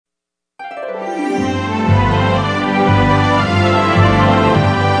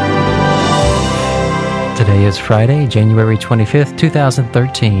Today is Friday, January 25th,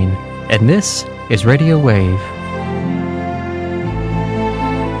 2013, and this is Radio Wave.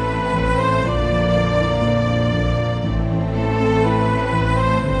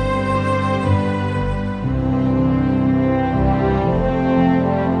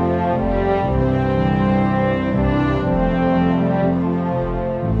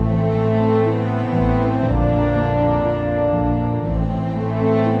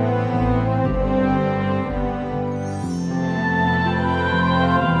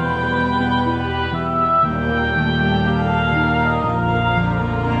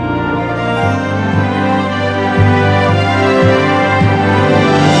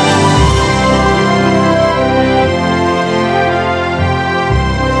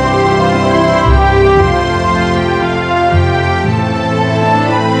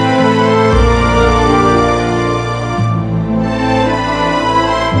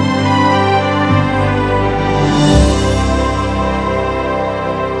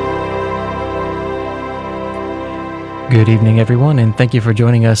 Good evening, everyone, and thank you for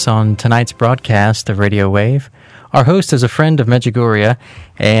joining us on tonight's broadcast of Radio Wave. Our host is a friend of Medjugorje,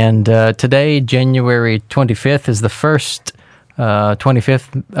 and today, January 25th, is the first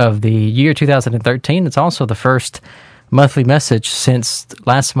 25th of the year 2013. It's also the first monthly message since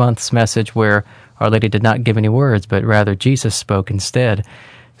last month's message where Our Lady did not give any words, but rather Jesus spoke instead.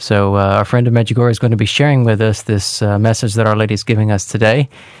 So our friend of Medjugorje is going to be sharing with us this message that Our Lady is giving us today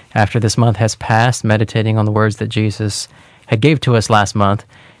after this month has passed, meditating on the words that Jesus had gave to us last month.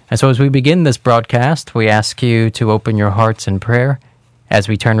 And so as we begin this broadcast, we ask you to open your hearts in prayer as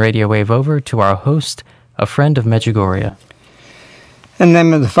we turn Radio Wave over to our host, a friend of Medjugorje. In the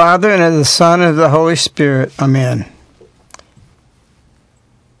name of the Father, and of the Son, and of the Holy Spirit. Amen.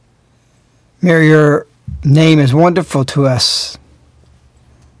 Mary, your name is wonderful to us.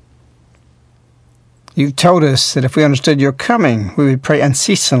 You've told us that if we understood your coming, we would pray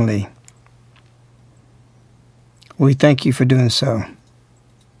unceasingly. We thank you for doing so.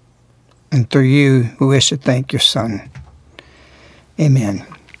 And through you, we wish to thank your Son. Amen.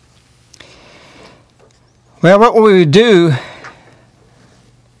 Well, what will we do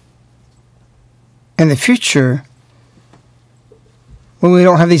in the future when we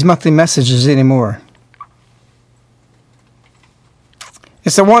don't have these monthly messages anymore?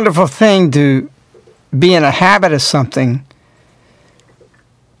 It's a wonderful thing to be in a habit of something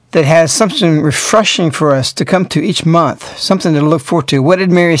that has something refreshing for us to come to each month, something to look forward to. What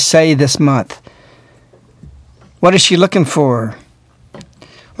did Mary say this month? What is she looking for?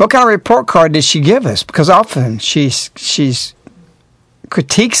 What kind of report card did she give us? Because often she's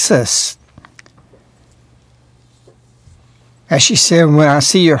critiques us. As she said, when I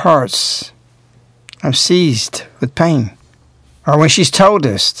see your hearts, I'm seized with pain. Or when she's told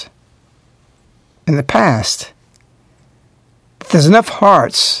us in the past, there's enough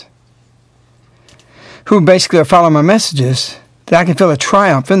hearts who basically are following my messages that I can feel a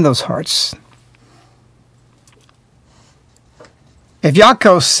triumph in those hearts. If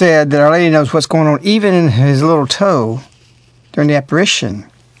Yaakov said that Our Lady knows what's going on even in his little toe during the apparition,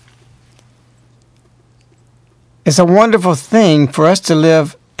 it's a wonderful thing for us to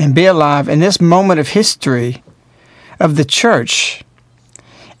live and be alive in this moment of history of the church,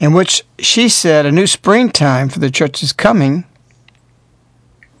 in which she said a new springtime for the church is coming.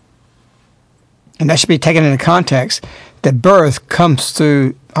 And that should be taken into context that birth comes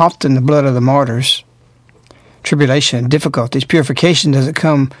through often the blood of the martyrs, tribulation, difficulties. Purification doesn't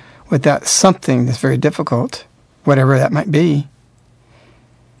come without something that's very difficult, whatever that might be.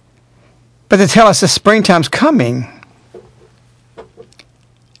 But to tell us the springtime's coming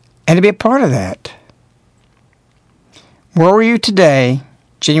and to be a part of that. Where were you today,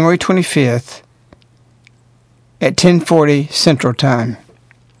 January 25th, at 10:40 Central Time?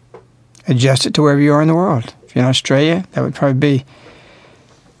 Adjust it to wherever you are in the world. If you're in Australia, that would probably be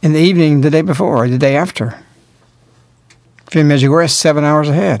in the evening the day before or the day after. If you're in Medjugorje, 7 hours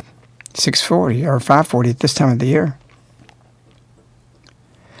ahead, 6:40 or 5:40 at this time of the year.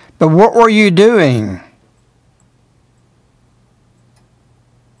 But what were you doing?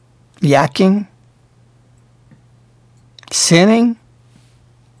 Yakking? Sinning?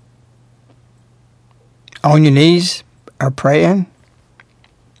 On your knees or praying?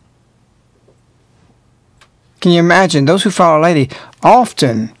 Can you imagine? Those who follow Our Lady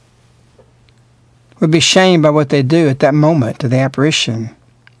often would be shamed by what they do at that moment of the apparition.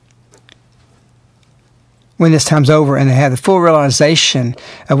 When this time's over and they have the full realization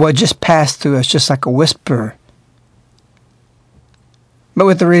of what just passed through us, just like a whisper. But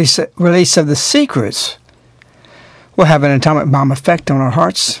with the release of the secrets, we'll have an atomic bomb effect on our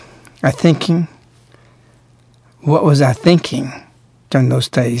hearts, our thinking, What was I thinking during those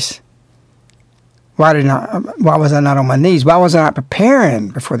days? Why was I not on my knees? Why was I not preparing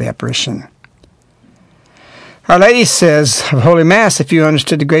before the apparition? Our Lady says of Holy Mass, if you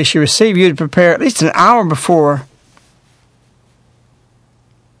understood the grace you received, you'd prepare at least an hour before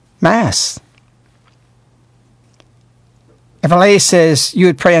Mass. If Our Lady says you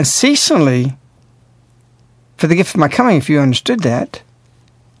would pray unceasingly for the gift of my coming, if you understood that,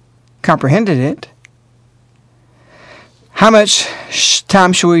 comprehended it, how much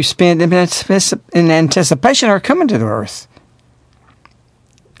time should we spend in anticipation of her coming to the earth?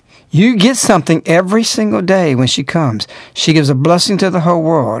 You get something every single day when she comes. She gives a blessing to the whole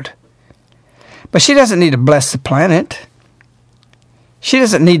world. But she doesn't need to bless the planet. She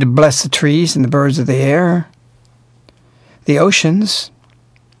doesn't need to bless the trees and the birds of the air, the oceans.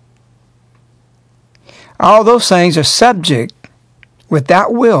 All those things are subject,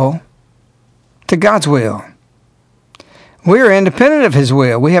 without will, to God's will. We are independent of His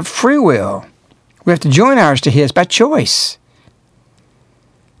will. We have free will. We have to join ours to His by choice.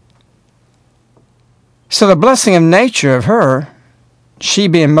 So the blessing of nature of her, she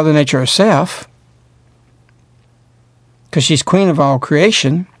being Mother Nature herself, because she's queen of all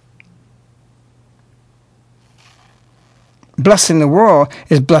creation, blessing the world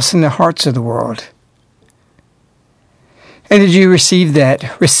is blessing the hearts of the world. And did you receive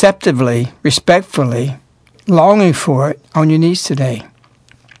that receptively, respectfully, longing for it on your knees today?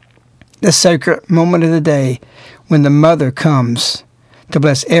 The sacred moment of the day when the Mother comes to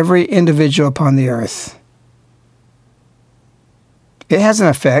bless every individual upon the earth. It has an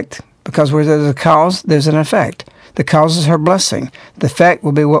effect, because where there's a cause, there's an effect. The cause is her blessing. The effect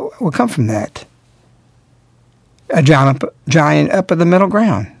will be what will come from that. A drying up of the middle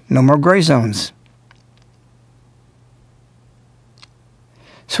ground. No more gray zones.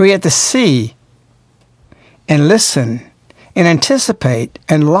 So we have to see and listen and anticipate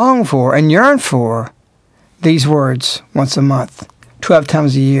and long for and yearn for these words once a month, 12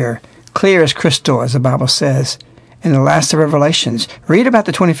 times a year, clear as crystal, as the Bible says, in the last of Revelations. Read about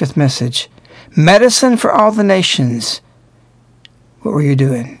the 25th message. Medicine for all the nations. What were you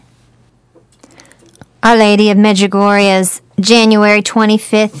doing? Our Lady of Medjugorje's January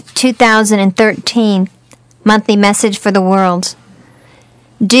 25th, 2013 monthly message for the world.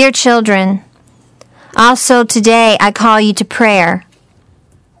 Dear children, also today I call you to prayer.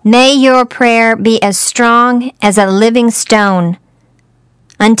 May your prayer be as strong as a living stone,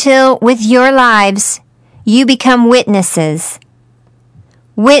 until with your lives you become witnesses.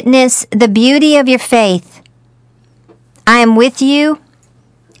 Witness the beauty of your faith. I am with you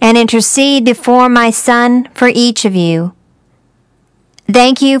and intercede before my Son for each of you.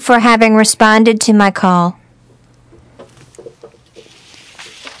 Thank you for having responded to my call.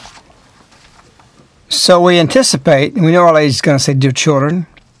 So we anticipate, and we know Our Lady's going to say, dear children.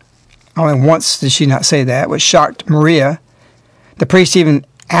 Only once did she not say that, which shocked Maria. The priest even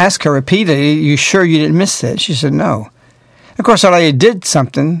asked her repeatedly, you sure you didn't miss that? She said, no. Of course, Our Lady did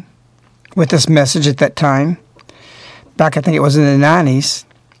something with this message at that time. Back, I think it was in the 90s.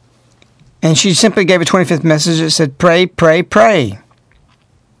 And she simply gave a 25th message that said, pray, pray, pray.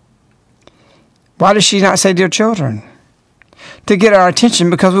 Why did she not say, dear children? To get our attention,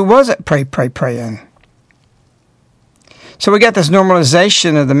 because we wasn't pray, pray, praying. So we got this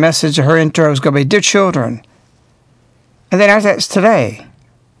normalization of the message. Her intro is going to be, dear children. And then after that, it's today.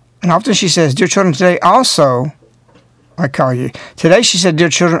 And often she says, dear children, today also I call you. Today she said, dear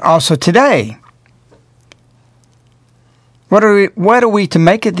children, also today. What are we to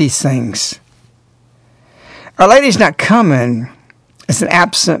make of these things? Our Lady's not coming as an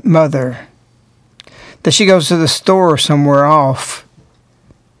absent mother, that she goes to the store somewhere off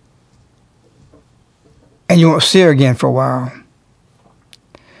and you won't see her again for a while.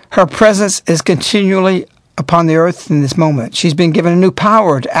 Her presence is continually upon the earth in this moment. She's been given a new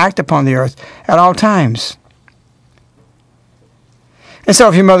power to act upon the earth at all times. And so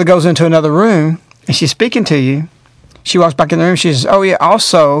if your mother goes into another room and she's speaking to you, she walks back in the room, she says, oh yeah,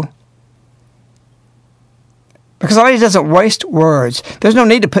 also, because Our Lady doesn't waste words. There's no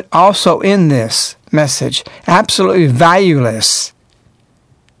need to put also in this message. Absolutely valueless.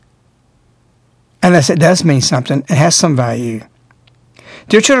 Unless it does mean something, it has some value.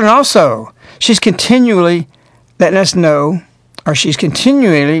 Dear children, also, she's continually letting us know, or she's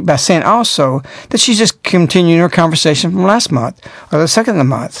continually, by saying also, that she's just continuing her conversation from last month, or the second of the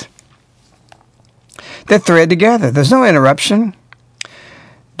month. They're thread together. There's no interruption.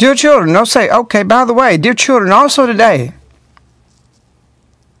 Dear children, don't say, okay, by the way, dear children, also today.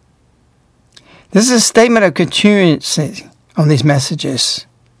 This is a statement of continuity on these messages.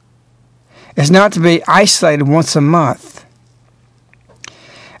 It's not to be isolated once a month.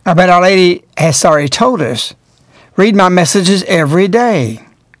 I bet Our Lady has already told us, read my messages every day.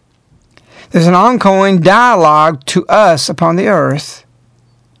 There's an ongoing dialogue to us upon the earth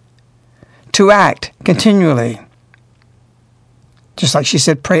to act continually. Just like she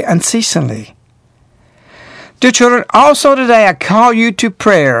said, pray unceasingly. Dear children, also today I call you to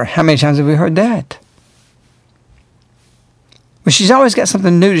prayer. How many times have we heard that? But she's always got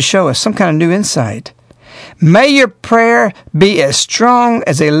something new to show us, some kind of new insight. May your prayer be as strong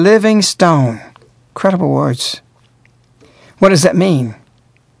as a living stone. Incredible words. What does that mean?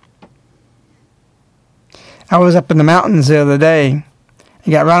 I was up in the mountains the other day.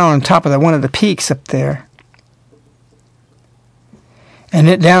 I got right on top of one of the peaks up there. And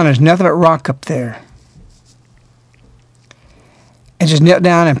there's nothing but rock up there. And just knelt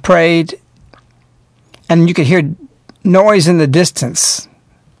down and prayed. And you could hear noise in the distance.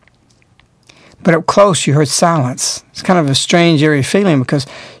 But up close, you heard silence. It's kind of a strange, eerie feeling because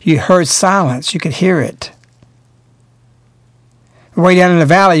you heard silence. You could hear it. Way down in the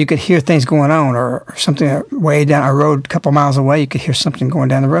valley, you could hear things going on, or something way down a road a couple miles away, you could hear something going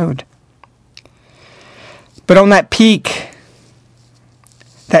down the road. But on that peak,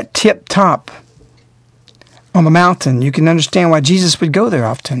 that tip top on the mountain, you can understand why Jesus would go there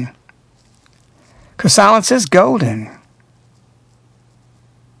often. Because silence is golden.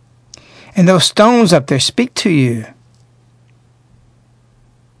 And those stones up there speak to you.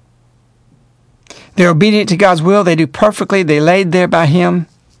 They're obedient to God's will. They do perfectly. They laid there by Him.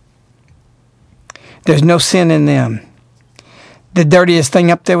 There's no sin in them. The dirtiest thing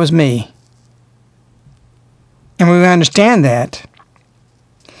up there was me. And when we understand that,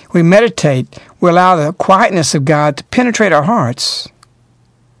 we meditate, we allow the quietness of God to penetrate our hearts.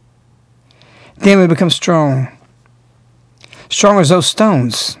 Then we become strong. Strong as those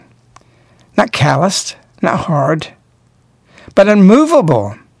stones. Not calloused, not hard, but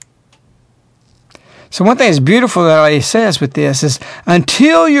unmovable. So one thing that's beautiful that Our Lady says with this is,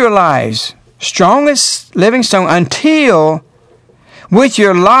 until your lives, strong as living stone, until with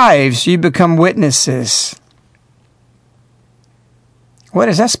your lives you become witnesses. What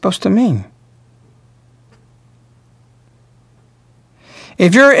is that supposed to mean?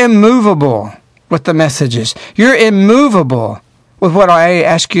 If you're immovable with the messages, you're immovable with what I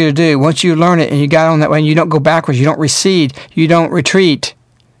ask you to do. Once you learn it and you got on that way and you don't go backwards, you don't recede, you don't retreat.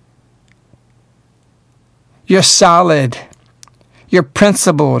 You're solid. You're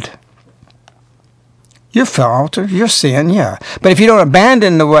principled. You're fault, you're sin, yeah. But if you don't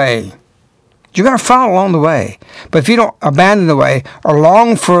abandon the way, you're going to fall along the way. But if you don't abandon the way or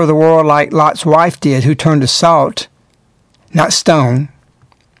long for the world like Lot's wife did, who turned to salt, not stone,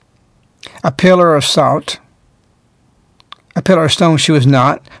 a pillar of salt, a pillar of stone she was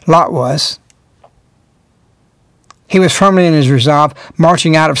not, Lot was. He was firmly in his resolve,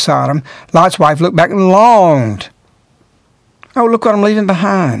 marching out of Sodom. Lot's wife looked back and longed. Oh, look what I'm leaving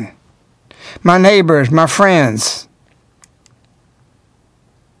behind. My neighbors, my friends.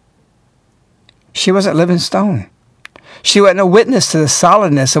 She wasn't living stone. She wasn't a witness to the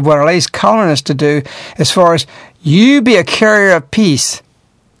solidness of what Our Lady's calling us to do as far as you be a carrier of peace.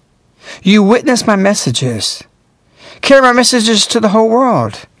 You witness my messages. Carry my messages to the whole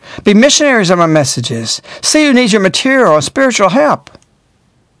world. Be missionaries of my messages. See who needs your material and spiritual help.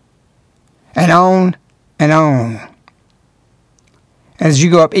 And on and on. As you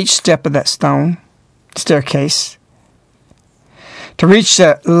go up each step of that stone staircase, to reach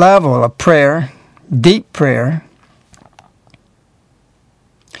that level of prayer, deep prayer,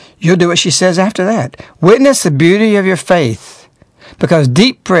 you'll do what she says after that. Witness the beauty of your faith. Because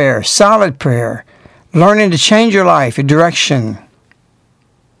deep prayer, solid prayer, learning to change your life, your direction,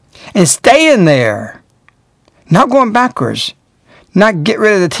 and staying there, not going backwards, not get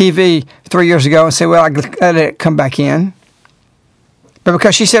rid of the TV 3 years ago and say, well, I let it come back in. But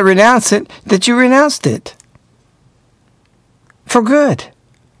because she said renounce it, that you renounced it. For good.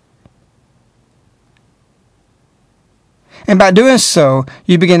 And by doing so,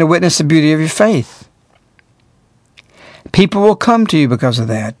 you begin to witness the beauty of your faith. People will come to you because of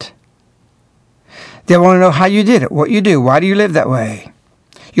that. They want to know how you did it, what you do, why do you live that way.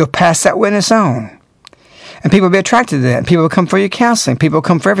 You'll pass that witness on. And people will be attracted to that. And people will come for your counseling. People will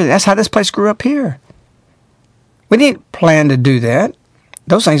come for everything. That's how this place grew up here. We didn't plan to do that.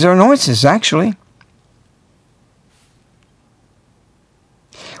 Those things are annoyances, actually.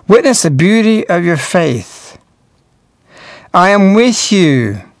 Witness the beauty of your faith. I am with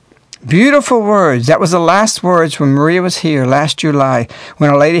you. Beautiful words. That was the last words when Maria was here last July, when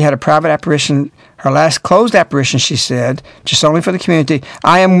Our Lady had a private apparition, her last closed apparition, she said, just only for the community.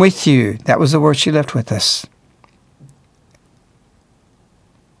 I am with you. That was the word she left with us.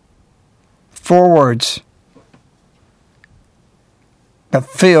 4 words, but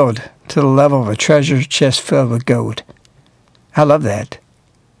filled to the level of a treasure chest filled with gold. I love that.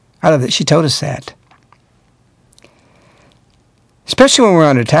 I love that she told us that. Especially when we're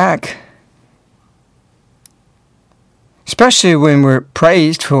under attack. Especially when we're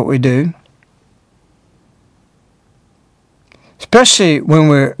praised for what we do. Especially when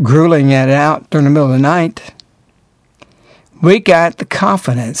we're grueling it out during the middle of the night. We got the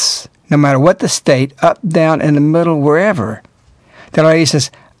confidence, no matter what the state, up, down, in the middle, wherever, that Our Lady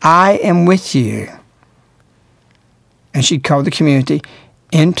says, I am with you. And she called the community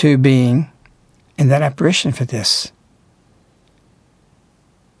into being in that apparition for this.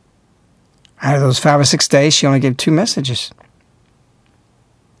 Out of those 5 or 6 days, she only gave 2 messages.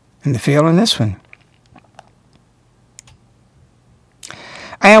 In the field and this one.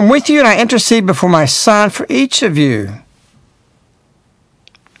 I am with you and I intercede before my Son for each of you.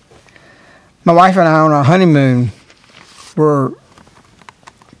 My wife and I on our honeymoon were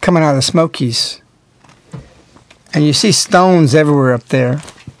coming out of the Smokies. And you see stones everywhere up there.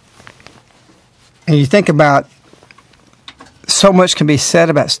 And you think about, so much can be said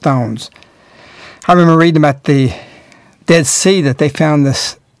about stones. I remember reading about the Dead Sea, that they found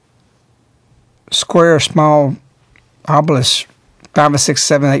this square, small obelisk, 5 or 6,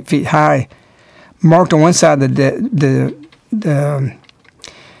 7, 8 feet high, marked on one side of the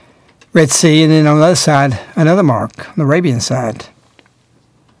Red Sea, and then on the other side, another mark, on the Arabian side.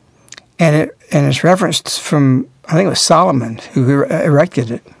 And it's referenced from, I think it was Solomon who erected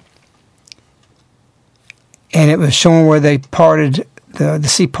it. And it was showing where they parted, the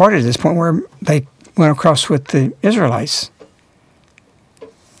sea parted at this point, where they went across with the Israelites.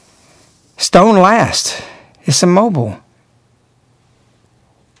 Stone lasts. It's immobile.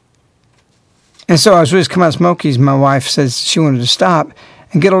 And so as we was coming out of Smokies, my wife says she wanted to stop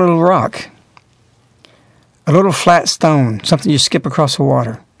and get a little rock. A little flat stone, something you skip across the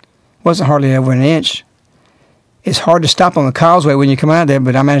water. It wasn't hardly over an inch. It's hard to stop on the causeway when you come out of there,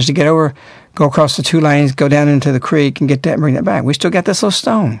 but I managed to get over, go across the 2 lanes, go down into the creek, and get that and bring that back. We still got this little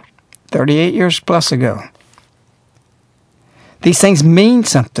stone, 38 years plus ago. These things mean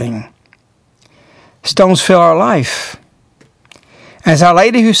something. Stones fill our life. As Our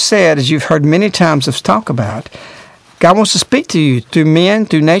Lady who said, as you've heard many times us talk about, God wants to speak to you through men,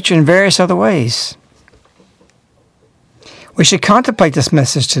 through nature, in various other ways. We should contemplate this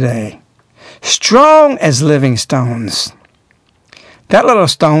message today. Strong as living stones. That little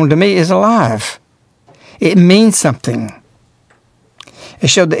stone to me is alive. It means something. It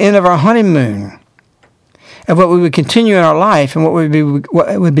showed the end of our honeymoon, of what we would continue in our life and what would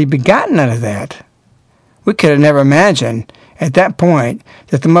be begotten out of that. We could have never imagined at that point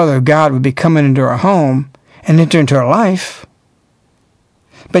that the Mother of God would be coming into our home and enter into our life.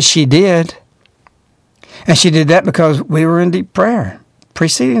 But she did. And she did that because we were in deep prayer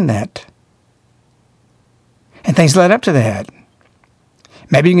preceding that. And things led up to that.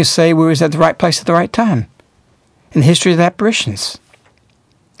 Maybe you can say we was at the right place at the right time in the history of the apparitions.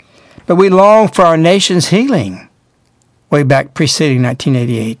 But we long for our nation's healing way back preceding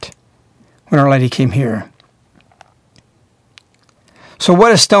 1988 when Our Lady came here. So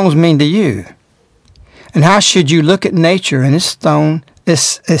what do stones mean to you? And how should you look at nature and this stone,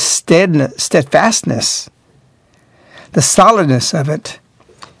 this steadfastness, the solidness of it,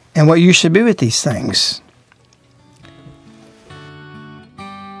 and what you should be with these things?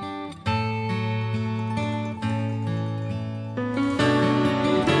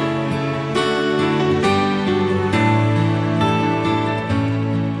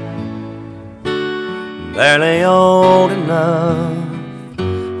 Barely old enough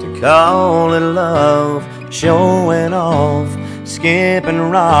to call it love, showing off, skipping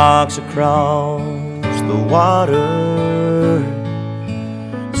rocks across the water.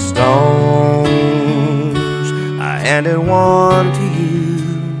 Stones, I handed one to you.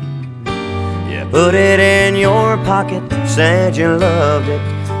 You put it in your pocket, said you loved it,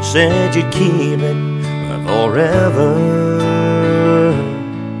 said you'd keep it forever.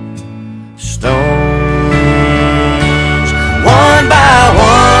 Stones, one by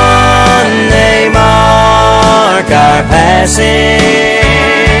one, they mark our passage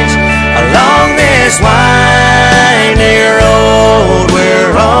along this winding road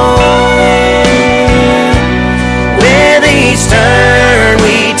we're on. With each turn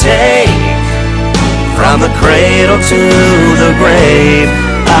we take, from the cradle to the grave,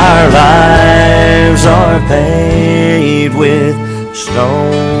 Our lives are paved with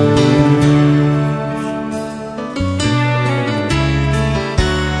stones.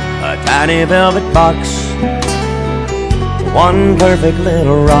 A tiny velvet box, one perfect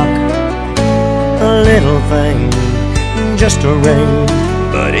little rock, a little thing, just a ring,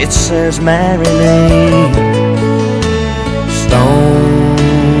 but it says marry me.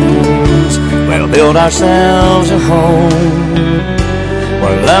 Stones, we'll build ourselves a home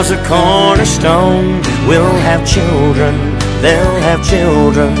where love's a cornerstone. We'll have children, they'll have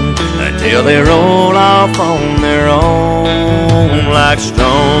children, until they roll off on their own like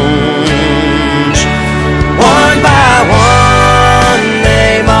stones. One by one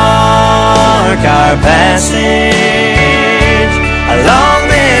they mark our passage along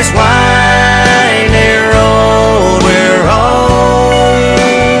this winding road we're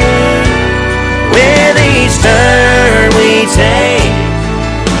on. With each turn we take,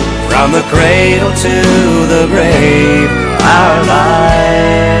 from the cradle to the grave, our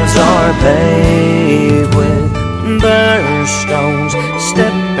lives are paved with burnstones,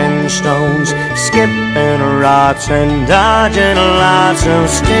 stepping stones, skipping rocks and dodging lots of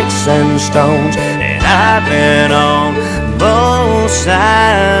sticks and stones. And I've been on both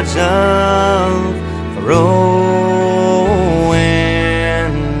sides of the rolling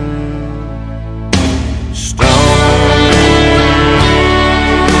stones.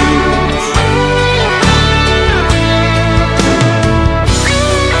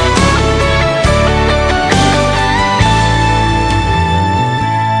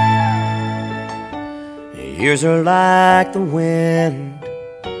 Years are like the wind,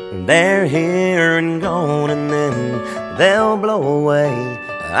 they're here and gone, and then they'll blow away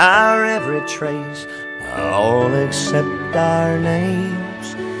our every trace, all except our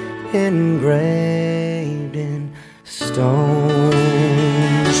names engraved in stones.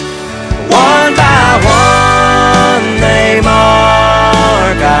 One by one they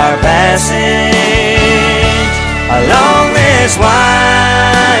mark our passage along this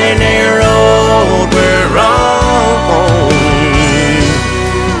winding road we're on.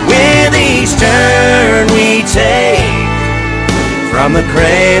 With each turn we take, from the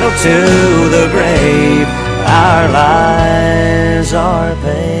cradle to the grave, our lives are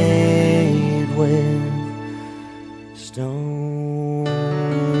paved with stones.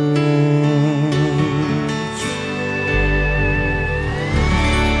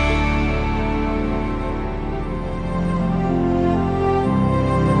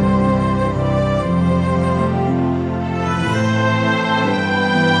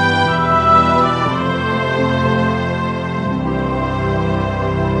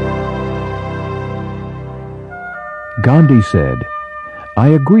 Gandhi said, "I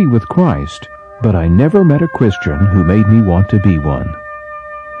agree with Christ, but I never met a Christian who made me want to be one."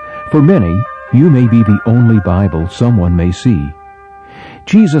 For many, you may be the only Bible someone may see.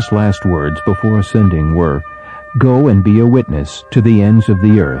 Jesus' last words before ascending were, "Go and be a witness to the ends of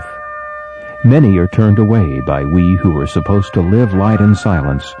the earth." Many are turned away by we who are supposed to live light in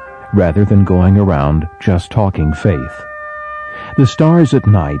silence rather than going around just talking faith. The stars at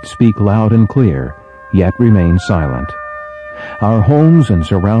night speak loud and clear, yet remain silent. Our homes and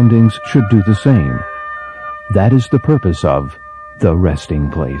surroundings should do the same. That is the purpose of The Resting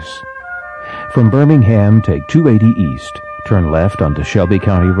Place. From Birmingham, take 280 east, turn left onto Shelby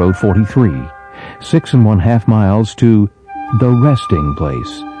County Road 43, 6½ miles to The Resting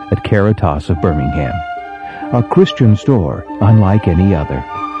Place at Caritas of Birmingham, a Christian store unlike any other.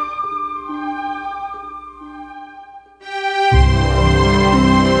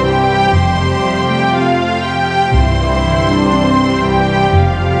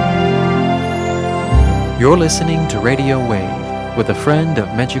 You're listening to Radio Wave with a Friend of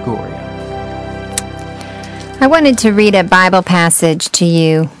Medjugorje. I wanted to read a Bible passage to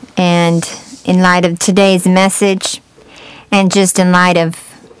you, and in light of today's message, and just in light of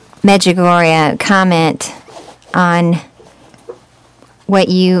Medjugorje, comment on what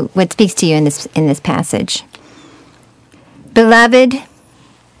speaks to you in this passage. Beloved,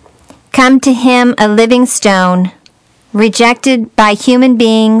 come to him a living stone, rejected by human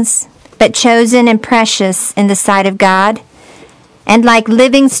beings, but chosen and precious in the sight of God. And like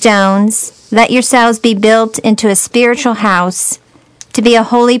living stones, let yourselves be built into a spiritual house, to be a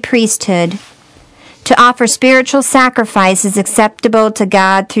holy priesthood, to offer spiritual sacrifices acceptable to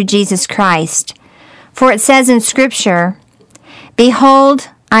God through Jesus Christ. For it says in Scripture, "Behold,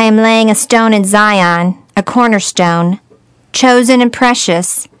 I am laying a stone in Zion, a cornerstone, chosen and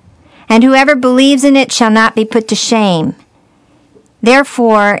precious, and whoever believes in it shall not be put to shame."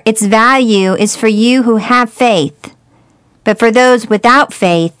 Therefore, its value is for you who have faith. But for those without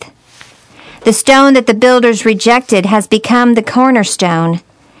faith, the stone that the builders rejected has become the cornerstone,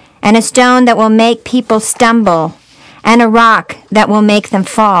 and a stone that will make people stumble, and a rock that will make them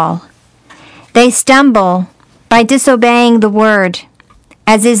fall. They stumble by disobeying the word,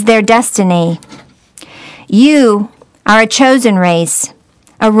 as is their destiny. You are a chosen race,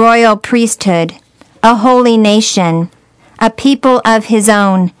 a royal priesthood, a holy nation, a people of his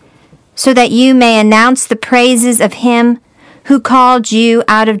own, so that you may announce the praises of him who called you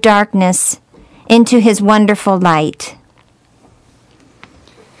out of darkness into his wonderful light.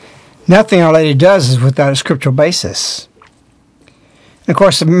 Nothing Our Lady does is without a scriptural basis. And of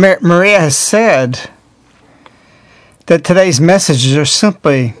course, Maria has said that today's messages are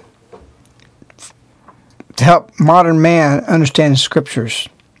simply to help modern man understand the scriptures.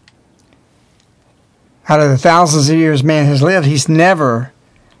 Out of the thousands of years man has lived, he's never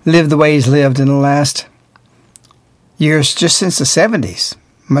lived the way he's lived in the last years, just since the 70s,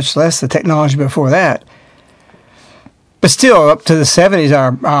 much less the technology before that. But still, up to the 70s,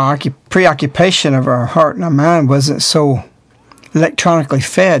 our preoccupation of our heart and our mind wasn't so electronically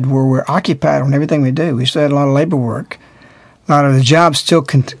fed where we're occupied on everything we do. We still had a lot of labor work. A lot of the jobs still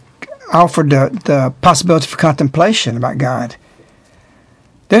offered the possibility for contemplation about God.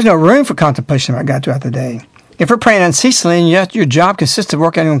 There's no room for contemplation about God throughout the day. If we're praying unceasingly and yet your job consists of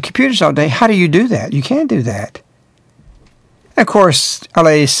working on computers all day, how do you do that? You can't do that. And of course, Our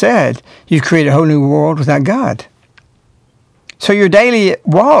Lady said, you create a whole new world without God. So your daily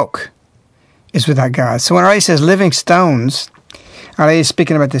walk is without God. So when Our Lady says living stones, Our Lady is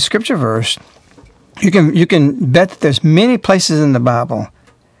speaking about this scripture verse. You can bet that there's many places in the Bible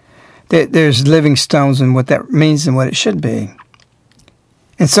that there's living stones and what that means and what it should be.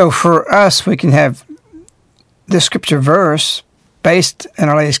 And so for us, we can have this scripture verse based on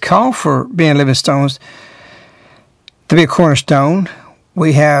Our Lady's call for being living stones to be a cornerstone.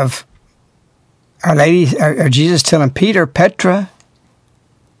 We have Our Lady, or Jesus telling Petra,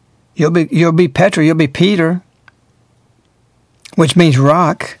 you'll be Petra, you'll be Peter, which means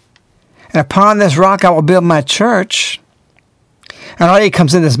rock. And upon this rock I will build my church. And Our Lady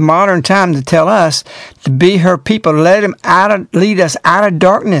comes in this modern time to tell us to be her people, lead us out of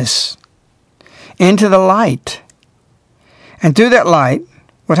darkness into the light. And through that light,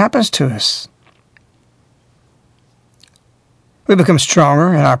 what happens to us? We become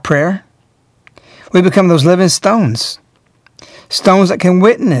stronger in our prayer. We become those living stones. Stones that can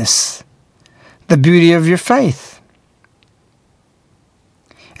witness the beauty of your faith.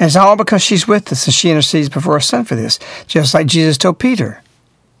 And it's all because she's with us and she intercedes before her Son for this, just like Jesus told Peter.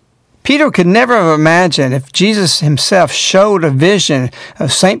 Peter could never have imagined if Jesus himself showed a vision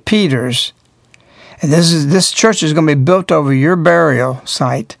of St. Peter's, and this church is going to be built over your burial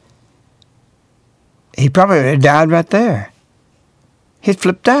site, he probably would have died right there. He'd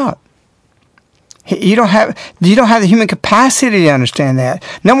flipped out. You don't have the human capacity to understand that.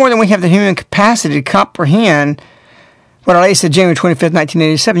 No more than we have the human capacity to comprehend what Our Lady said January 25th,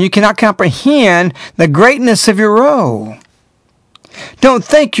 1987. You cannot comprehend the greatness of your role. Don't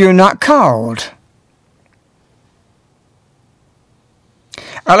think you're not called.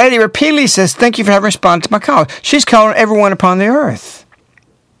 Our Lady repeatedly says, thank you for having responded to my call. She's calling everyone upon the earth.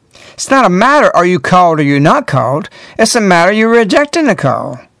 It's not a matter, are you called or you're not called? It's a matter you're rejecting the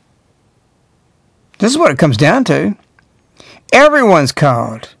call. This is what it comes down to. Everyone's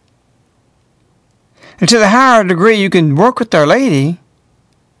called. And to the higher degree you can work with Our Lady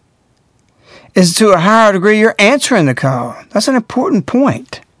is to a higher degree you're answering the call. That's an important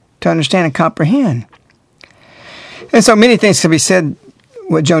point to understand and comprehend. And so many things can be said,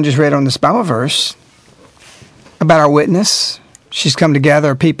 what Joan just read on this Bible verse, about our witness. She's come to gather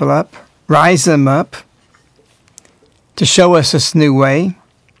her people up, rise them up, to show us this new way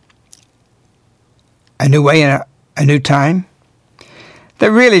in a new time,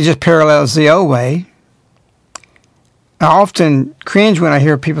 that really just parallels the old way. I often cringe when I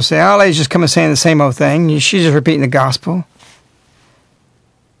hear people say, oh, Lady's just coming saying the same old thing. She's just repeating the gospel.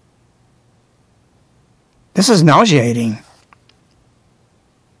 This is nauseating.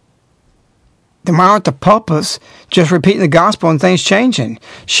 Then why aren't the pulpits just repeating the gospel and things changing?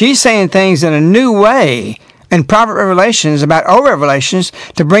 She's saying things in a new way in private revelations about old revelations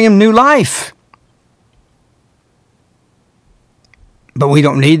to bring them new life. But we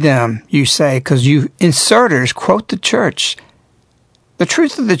don't need them, you say, because you inserters quote the church. The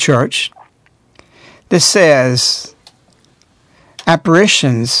truth of the church that says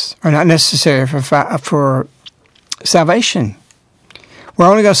apparitions are not necessary for salvation. We're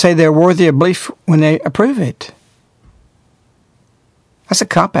only going to say they're worthy of belief when they approve it. That's a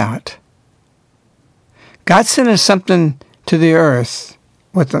cop-out. God sent us something to the earth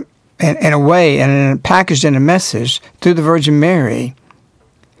in a way and packaged in a message through the Virgin Mary.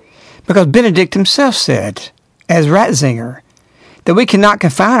 Because Benedict himself said, as Ratzinger, that we cannot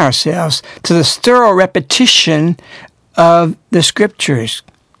confine ourselves to the sterile repetition of the Scriptures.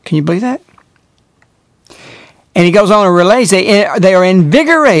 Can you believe that? And he goes on and relays, they are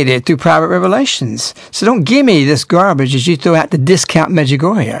invigorated through private revelations. So don't give me this garbage as you throw out the discount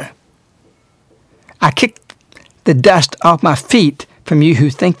Medjugorje. I kick the dust off my feet from you who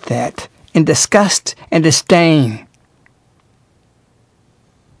think that, in disgust and disdain.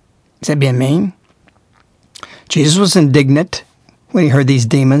 Is that being mean? Jesus was indignant when he heard these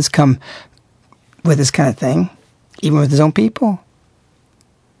demons come with this kind of thing, even with his own people.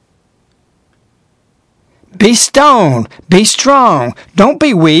 Be stoned. Be strong. Don't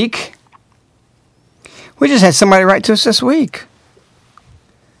be weak. We just had somebody write to us this week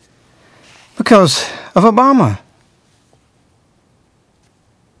because of Obama.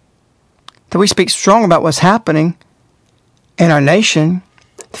 That we speak strong about what's happening in our nation,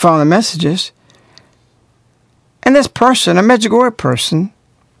 following the messages. And this person, a Medjugorje person,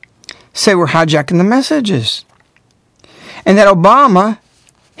 say we're hijacking the messages. And that Obama,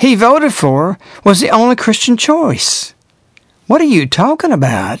 he voted for, was the only Christian choice. What are you talking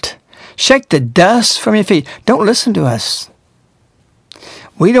about? Shake the dust from your feet. Don't listen to us.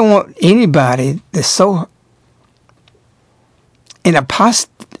 We don't want anybody that's so in a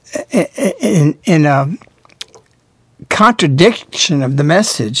contradiction of the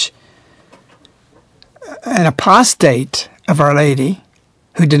message, an apostate of Our Lady,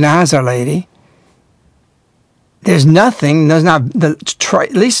 who denies Our Lady. There's nothing, there's not the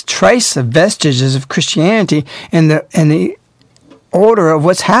at least trace of vestiges of Christianity in the order of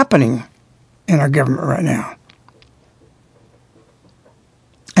what's happening in our government right now.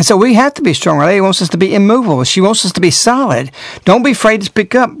 And so we have to be strong. Our Lady wants us to be immovable. She wants us to be solid. Don't be afraid to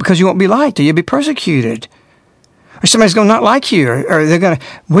speak up because you won't be liked or you'll be persecuted. Or somebody's going to not like you or they're going to...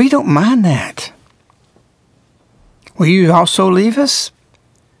 We don't mind that. Will you also leave us?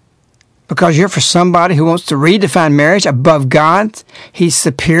 Because you're for somebody who wants to redefine marriage above God. He's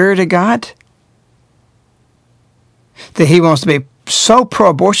superior to God. That he wants to be so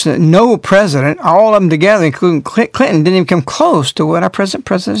pro-abortion that no president, all of them together, including Clinton, didn't even come close to what our present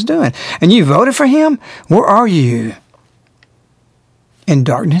president is doing. And you voted for him? Where are you? In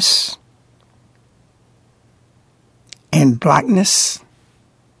darkness? In blackness?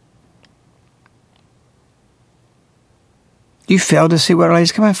 You failed to see what Our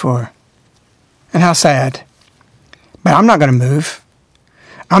Lady's coming for. And how sad. But I'm not going to move.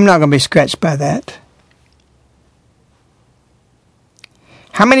 I'm not going to be scratched by that.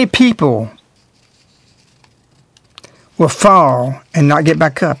 How many people will fall and not get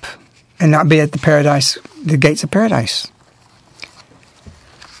back up and not be at the gates of paradise?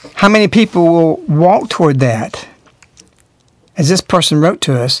 How many people will walk toward that? As this person wrote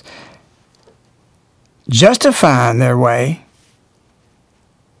to us, justifying their way,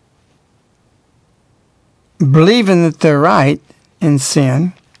 believing that they're right in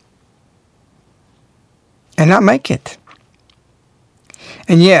sin, and not make it.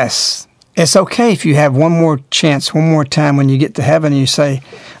 And yes, it's okay if you have one more chance, one more time when you get to heaven and you say,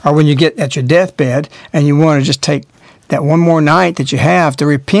 or when you get at your deathbed and you want to just take that one more night that you have to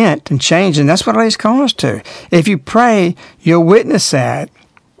repent and change. And that's what Our Lady's calling us to. If you pray, you'll witness that.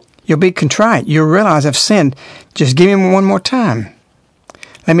 You'll be contrite. You'll realize I've sinned. Just give me one more time.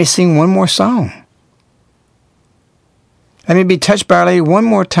 Let me sing one more song. Let me be touched by Our Lady one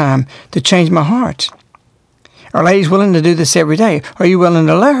more time to change my heart. Our Lady's willing to do this every day. Are you willing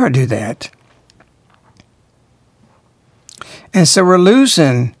to let her do that? And so we're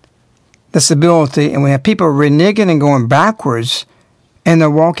losing this ability, and we have people reneging and going backwards in their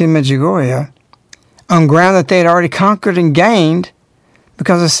walk in Medjugorje on ground that they had already conquered and gained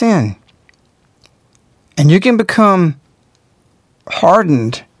because of sin. And you can become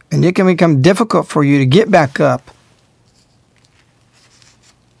hardened, and it can become difficult for you to get back up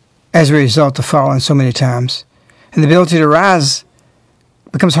as a result of falling so many times. And the ability to rise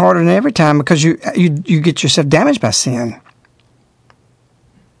becomes harder than every time because you get yourself damaged by sin.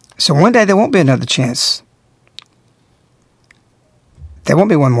 So one day there won't be another chance. There won't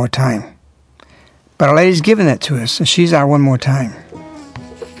be one more time. But Our Lady's given that to us, and she's our one more time.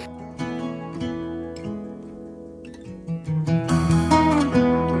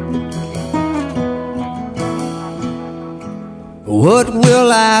 What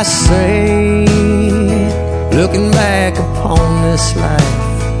will I say, looking back upon this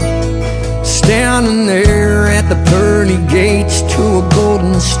life, standing there at the pearly gates to a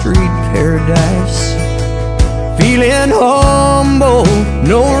golden street paradise? feeling humble,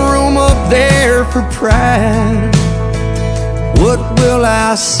 no room up there for pride. What will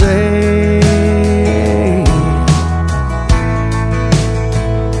I say?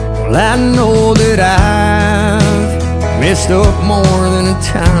 Well, I know that I've messed up more than a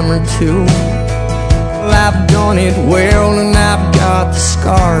time or two. Well, I've done it well and I've got the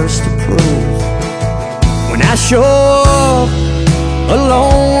scars to prove. When I show up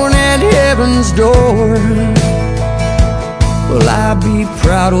alone at heaven's door, will I be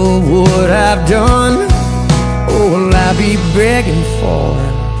proud of what I've done? Or will I be begging for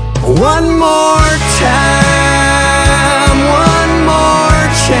one more time, one more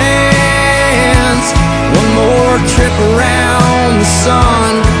chance, one more trip around the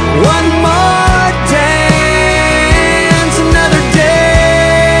sun, one more dance, another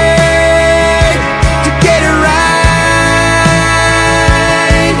day to get it right?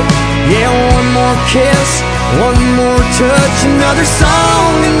 Yeah, one more kiss, one more touch, another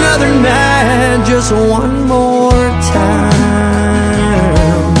song, another night, just one more time.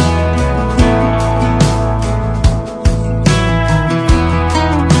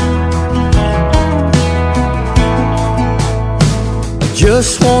 I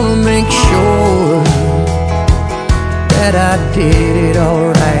just wanna make sure that I did it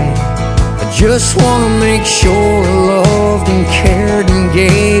alright. I just wanna make sure I loved and cared and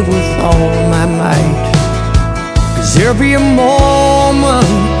gave with all my might. Cause there'll be a moment,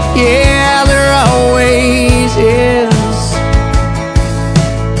 yeah, there always is,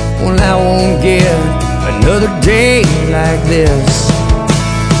 when I won't get another day like this.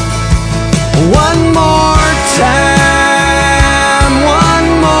 One more time, one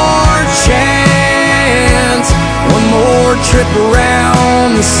more chance, one more trip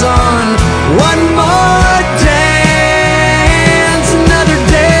around the sun, one more dance, another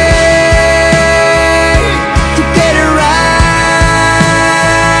day to get it right.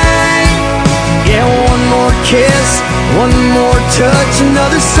 Yeah, one more kiss, one more touch,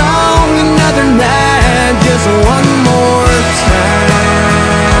 another song, another night, just one more time.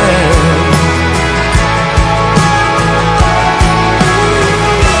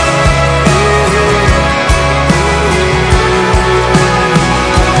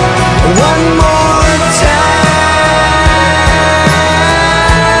 One more time.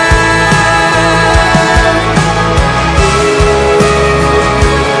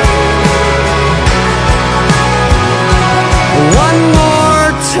 One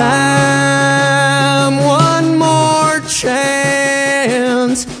more time, one more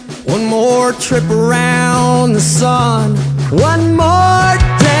chance, one more trip around the sun, one more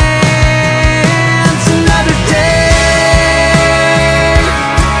dance, another day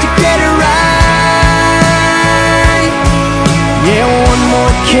to get it right. Yeah, one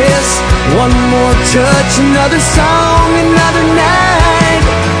more kiss, one more touch, another song, another night.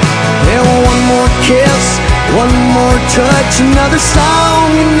 Yeah, one more kiss, one more touch, another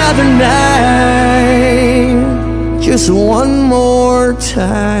song, another night, just one more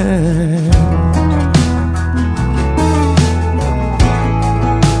time.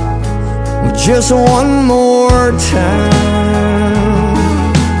 Just one more time.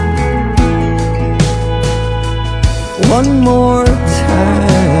 One more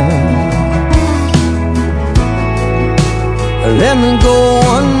time. Let me go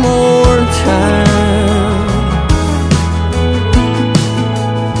one more time.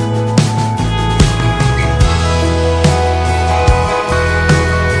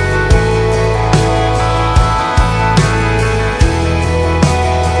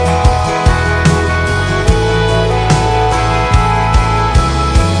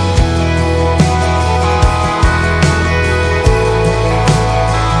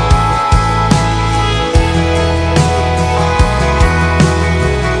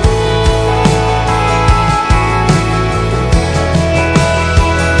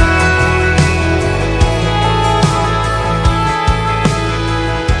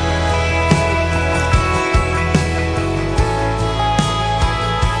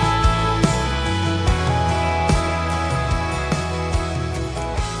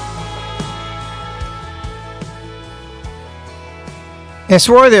 It's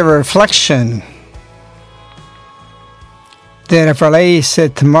worthy of reflection that if Our Lady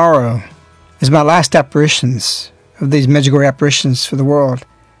said tomorrow is my last apparitions of these Medjugorje apparitions for the world,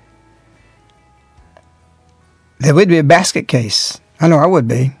 there would be a basket case. I know I would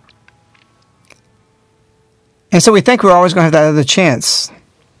be. And so we think we're always going to have that other chance.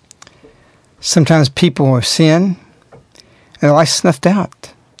 Sometimes people have sinned and their life snuffed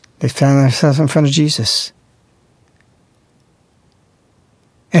out. They found themselves in front of Jesus.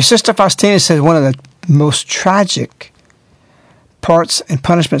 And Sister Faustina says one of the most tragic parts and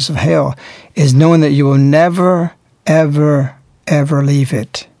punishments of hell is knowing that you will never, ever, ever leave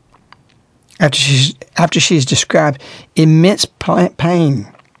it. After she's described immense pain,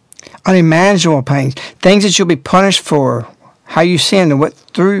 unimaginable pain, things that you'll be punished for, how you sinned and what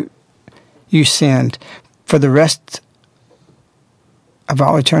through you sinned for the rest of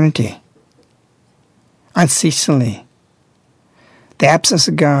all eternity. Unceasingly. The absence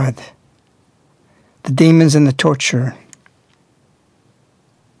of God, the demons and the torture.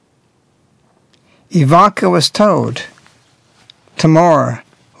 Ivanka was told, tomorrow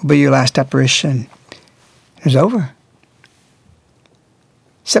will be your last apparition. It was over.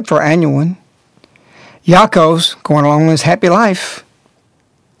 Except for an annual one. Yaakov's going along with his happy life.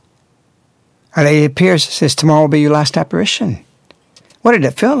 A lady appears and says, tomorrow will be your last apparition. What did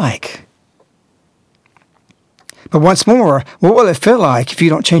it feel like? But once more, what will it feel like if you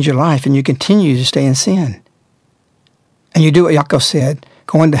don't change your life and you continue to stay in sin? And you do what Yaakov said,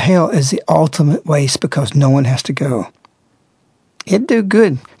 going to hell is the ultimate waste because no one has to go. It'd do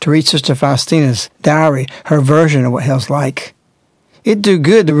good to read Sister Faustina's diary, her version of what hell's like. It'd do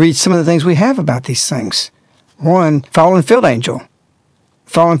good to read some of the things we have about these things. One, Fallen Field Angel.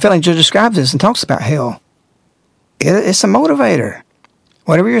 Fallen Field Angel describes this and talks about hell. It's a motivator,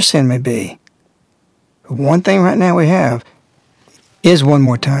 whatever your sin may be. But one thing right now we have is one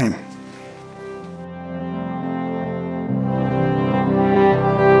more time.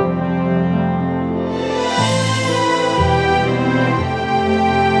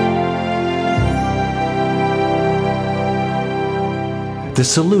 The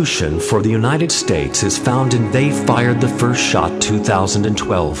solution for the United States is found in They Fired the First Shot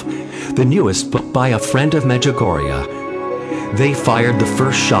 2012, the newest book by a friend of Medjugorje. They Fired the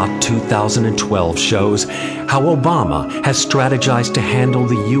First Shot 2012 shows how Obama has strategized to handle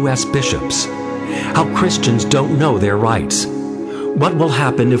the U.S. bishops, how Christians don't know their rights, what will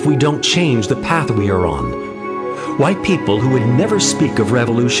happen if we don't change the path we are on, why people who would never speak of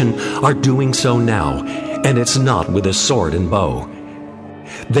revolution are doing so now, and it's not with a sword and bow.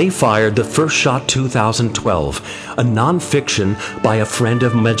 They Fired the First Shot 2012, a non-fiction by a friend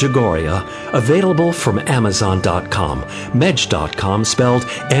of Medjugorje, available from Amazon.com, Medj.com spelled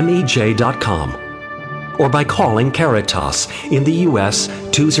MEJ.com, or by calling Caritas in the U.S.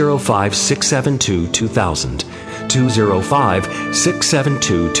 205-672-2000,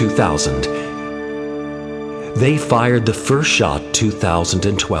 205-672-2000. They Fired the First Shot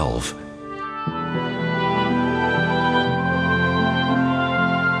 2012.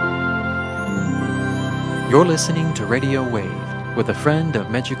 You're listening to Radio Wave with a friend of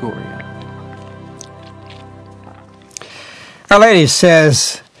Medjugorje. Our Lady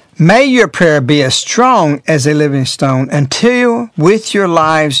says, may your prayer be as strong as a living stone until with your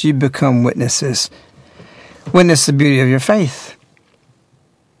lives you become witnesses. Witness the beauty of your faith.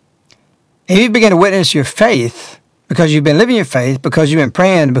 If you begin to witness your faith, because you've been living your faith, because you've been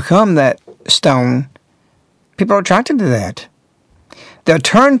praying to become that stone, people are attracted to that. They'll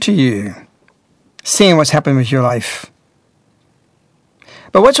turn to you, seeing what's happened with your life.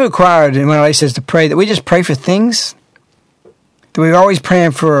 But what's required when Our Lady says to pray, that we just pray for things? That we're always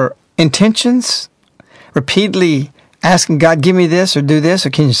praying for intentions? Repeatedly asking God, give me this, or do this, or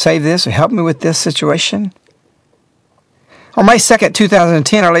can you save this, or help me with this situation? On May 2nd,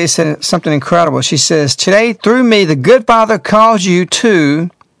 2010, Our Lady said something incredible. She says, today, through me, the good Father calls you to,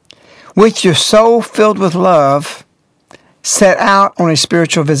 with your soul filled with love, set out on a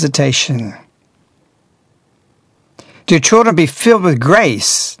spiritual visitation. Dear children, be filled with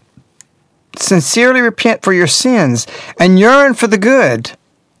grace. Sincerely repent for your sins and yearn for the good.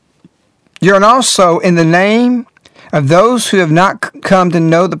 Yearn also in the name of those who have not come to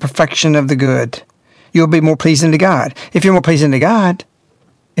know the perfection of the good. You'll be more pleasing to God. If you're more pleasing to God,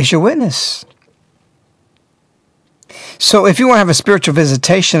 it's your witness. So if you want to have a spiritual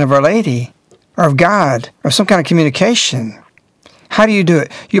visitation of Our Lady, or of God, or some kind of communication, how do you do it?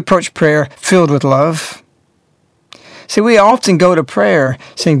 You approach prayer filled with love. See, we often go to prayer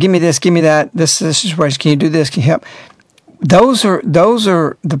saying, give me this, give me that, this situation, can you do this, can you help? Those are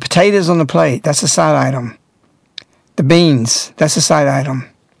the potatoes on the plate. That's a side item. The beans, that's a side item.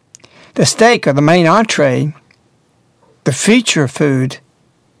 The steak or the main entree, the feature food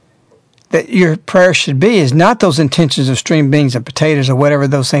that your prayer should be is not those intentions of string beans and potatoes or whatever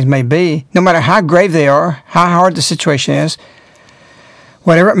those things may be, no matter how grave they are, how hard the situation is.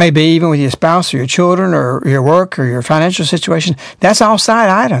 Whatever it may be, even with your spouse or your children or your work or your financial situation, that's all side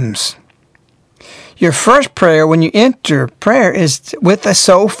items. Your first prayer when you enter prayer is with a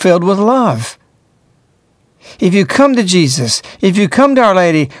soul filled with love. if you come to Jesus, if you come to Our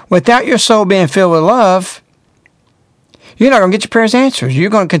Lady without your soul being filled with love, you're not going to get your prayers answered. You're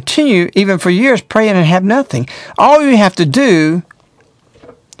going to continue, even for years, praying and have nothing. All you have to do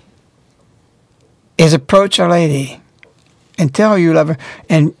is approach Our Lady and tell her you love her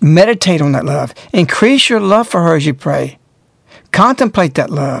and meditate on that love. Increase your love for her as you pray. Contemplate that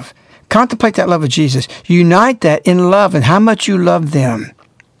love. Contemplate that love of Jesus. Unite that in love and how much you love them.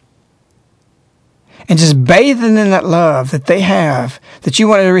 And just bathing in that love that they have, that you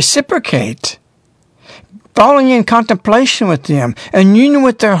want to reciprocate. Falling in contemplation with them and union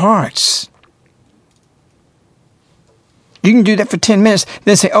with their hearts. You can do that for 10 minutes,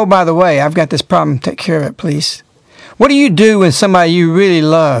 then say, oh, by the way, I've got this problem. Take care of it, please. What do you do when somebody you really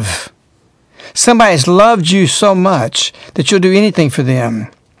love, somebody has loved you so much that you'll do anything for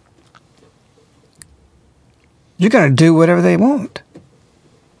them? You're going to do whatever they want.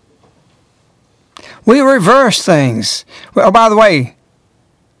 We reverse things. Well, oh, by the way,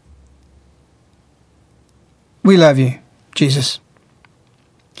 we love you, Jesus.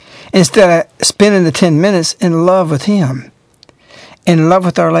 Instead of spending the 10 minutes in love with Him, in love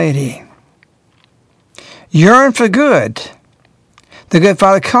with Our Lady. Yearn for good. The good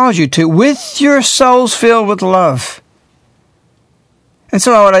Father calls you to, with your souls filled with love. And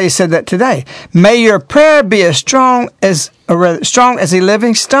so Our Lady said that today. May your prayer be as strong as a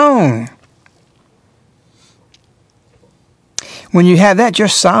living stone. When you have that, you're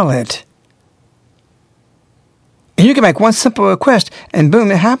solid. And you can make one simple request, and boom,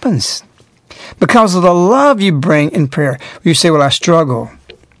 it happens. Because of the love you bring in prayer. You say, well, I struggle.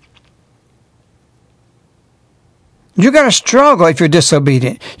 You're going to struggle if you're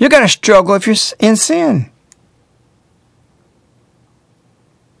disobedient. You're going to struggle if you're in sin.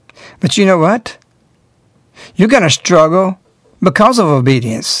 But you know what? You're going to struggle because of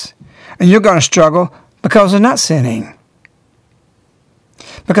obedience. And you're going to struggle because of not sinning.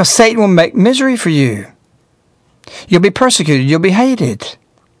 Because Satan will make misery for you. You'll be persecuted. You'll be hated.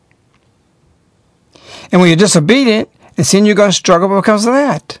 And when you're disobedient and sin, you're going to struggle because of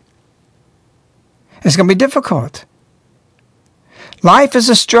that. It's going to be difficult. Life is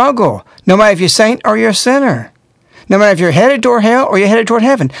a struggle, no matter if you're a saint or you're a sinner. No matter if you're headed toward hell or you're headed toward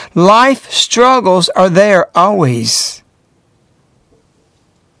heaven. Life struggles are there always.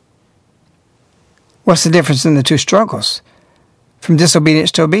 What's the difference in the two struggles? From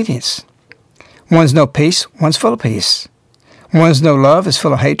disobedience to obedience. One's no peace, one's full of peace. One's no love, is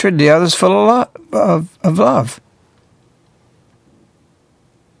full of hatred, the other's full of love.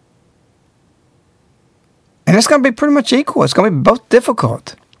 And it's going to be pretty much equal. It's going to be both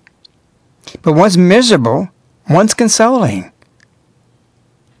difficult. But one's miserable, one's consoling.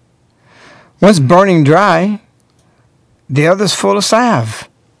 One's burning dry, the other's full of salve.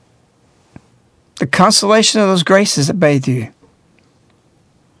 The consolation of those graces that bathe you.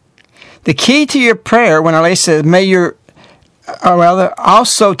 The key to your prayer, when Our Lady says, may your, or rather,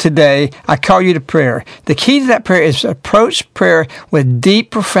 also today, I call you to prayer. The key to that prayer is approach prayer with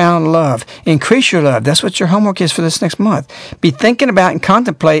deep, profound love. Increase your love. That's what your homework is for this next month. Be thinking about and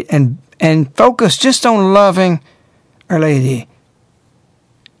contemplate and focus just on loving Our Lady,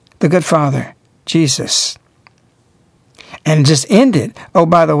 the good Father, Jesus. And just end it. Oh,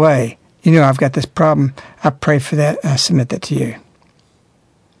 by the way, you know, I've got this problem. I pray for that. I submit that to you.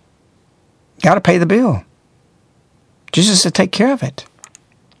 Got to pay the bill. Jesus said, take care of it.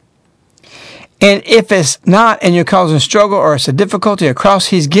 And if it's not, and you're causing struggle, or it's a difficulty, a cross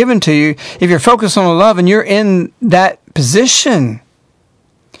He's given to you, if you're focused on the love and you're in that position,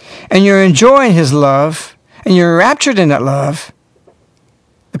 and you're enjoying His love, and you're raptured in that love,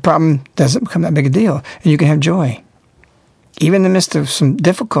 the problem doesn't become that big a deal, and you can have joy. Even in the midst of some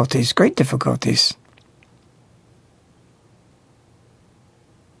difficulties, great difficulties.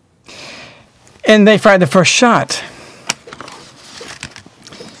 And they fired the first shot.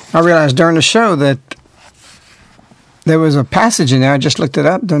 I realized during the show that there was a passage in there. I just looked it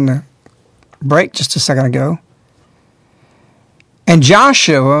up during the break just a second ago. And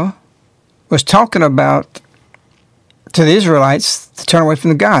Joshua was talking about to the Israelites to turn away from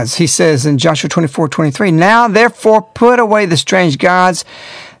the gods. He says in Joshua 24:23, now therefore put away the strange gods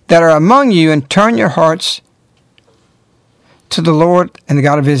that are among you and turn your hearts to the Lord and the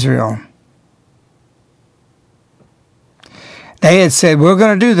God of Israel. They had said, we're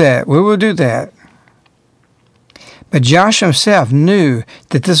going to do that. We will do that. But Joshua himself knew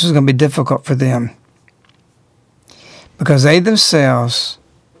that this was going to be difficult for them. Because they themselves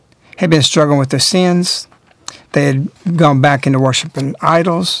had been struggling with their sins. They had gone back into worshiping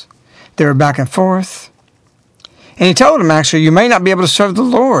idols. They were back and forth. And he told them, actually, you may not be able to serve the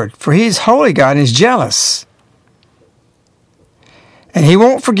Lord, for He's holy God and He's jealous. And he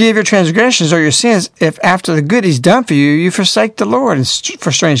won't forgive your transgressions or your sins if after the good he's done for you, you forsake the Lord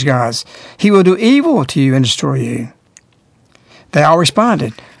for strange gods. He will do evil to you and destroy you. They all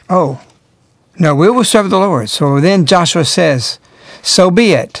responded, oh, no, we will serve the Lord. So then Joshua says, so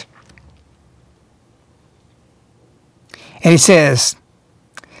be it. And he says,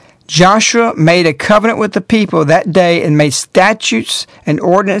 Joshua made a covenant with the people that day and made statutes and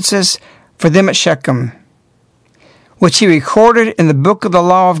ordinances for them at Shechem, which he recorded in the book of the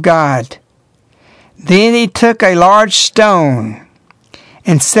law of God. Then he took a large stone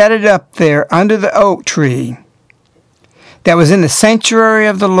and set it up there under the oak tree that was in the sanctuary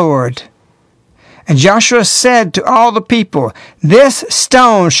of the Lord. And Joshua said to all the people, this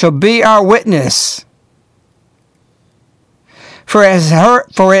stone shall be our witness. For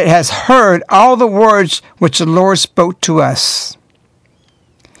it has heard all the words which the Lord spoke to us.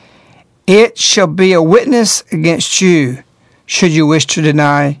 It shall be a witness against you, should you wish to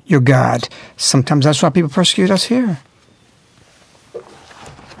deny your God. Sometimes that's why people persecute us here.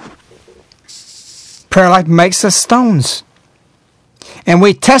 Prayer life makes us stones. And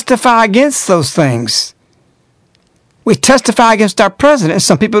we testify against those things. We testify against our president.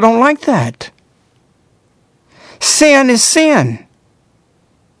 Some people don't like that. Sin is sin.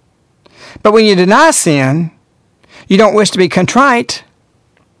 But when you deny sin, you don't wish to be contrite,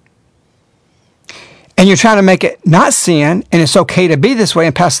 and you're trying to make it not sin, and it's okay to be this way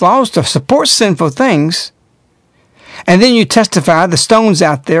and pass laws to support sinful things, and then you testify the stones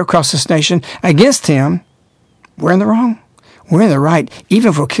out there across this nation against him, we're in the wrong. We're in the right, even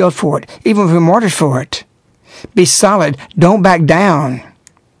if we're killed for it, even if we're martyred for it. Be solid. Don't back down.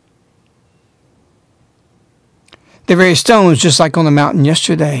 The very stones, just like on the mountain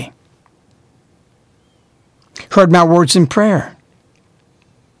yesterday, heard my words in prayer.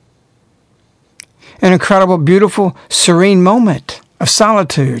 An incredible, beautiful, serene moment of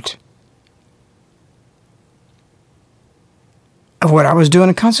solitude of what I was doing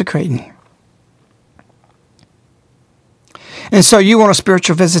and consecrating. And so you want a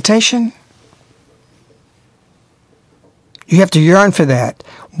spiritual visitation? You have to yearn for that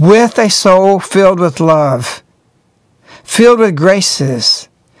with a soul filled with love, filled with graces.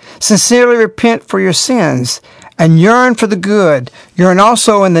 Sincerely repent for your sins and yearn for the good. Yearn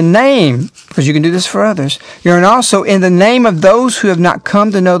also in the name, because you can do this for others, yearn also in the name of those who have not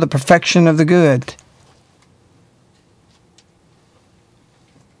come to know the perfection of the good.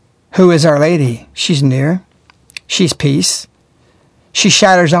 Who is Our Lady? She's near. She's peace. She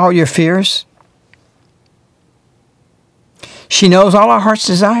shatters all your fears. She knows all our heart's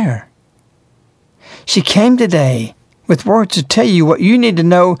desire. She came today with words to tell you what you need to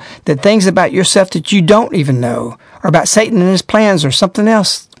know, that things about yourself that you don't even know, or about Satan and his plans, or something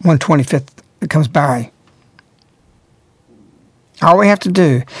else 125th that comes by. All we have to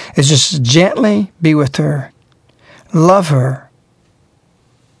do is just gently be with her, love her,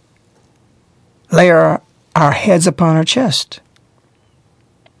 lay our heads upon her chest.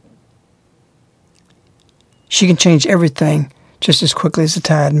 She can change everything just as quickly as the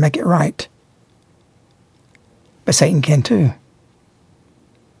tide and make it right. But Satan can too.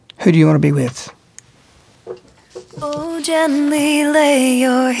 Who do you want to be with? Oh, gently lay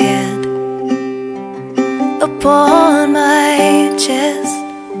your head upon my chest,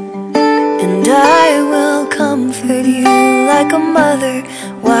 and I will comfort you like a mother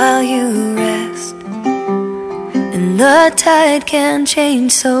while you rest. And the tide can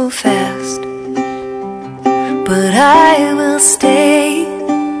change so fast, but I will stay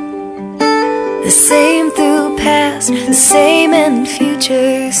the same through past, the same in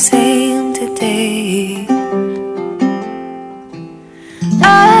future, same today.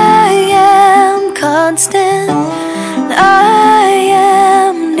 I am constant, I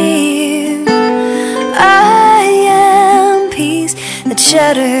am near, I am peace that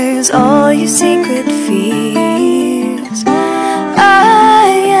shatters all your secret fears. I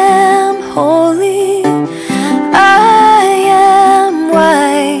am holy, I am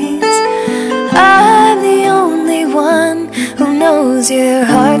wise, I'm the only one who knows your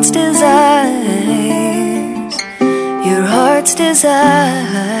heart's desires, your heart's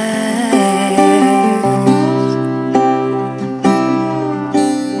desires.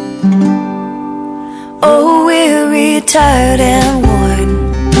 Oh, weary, tired and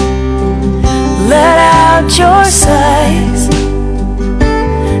worn, let out your sighs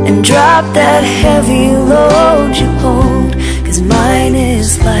and drop that heavy load you hold, 'cause mine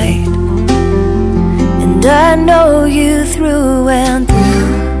is light, and I know you through and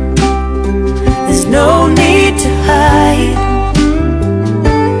through. There's no need to hide.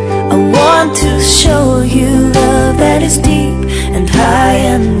 I want to show you love that is deep and high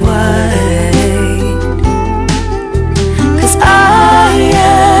and wide. 'Cause I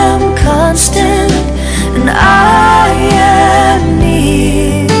am constant and I am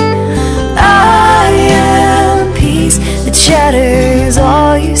near. I am peace that shatters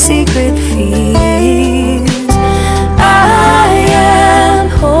all your secret fears. I am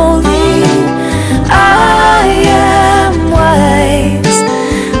holy, I am wise.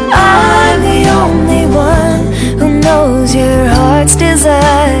 I'm the only one who knows your heart's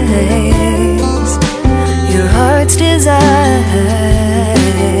desires, your heart's desires.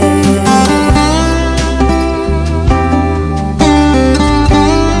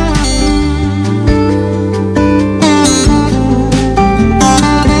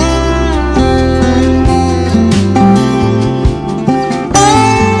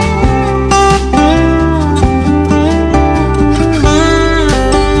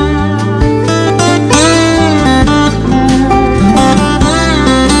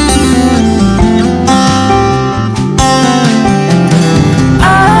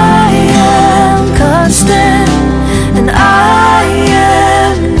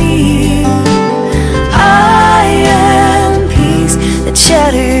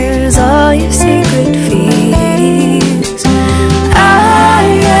 Shatters all your secret fears. I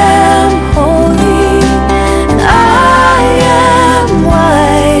am holy and I am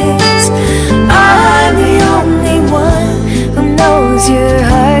wise. I'm the only one who knows your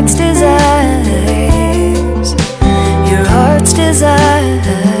heart's desires, your heart's desires.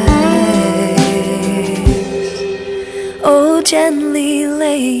 Oh, gently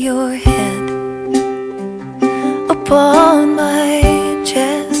lay your head upon my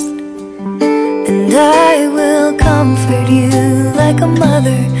chest, and I will comfort you like a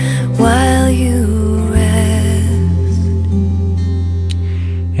mother while you rest.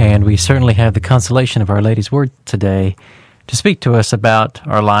 And we certainly have the consolation of Our Lady's Word today to speak to us about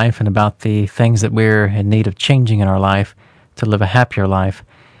our life and about the things that we're in need of changing in our life to live a happier life.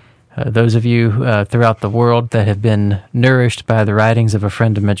 Those of you throughout the world that have been nourished by the writings of a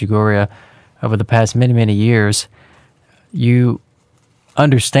Friend of Medjugorje over the past many, many years, you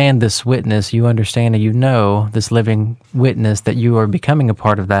understand this witness, you understand and you know this living witness that you are becoming a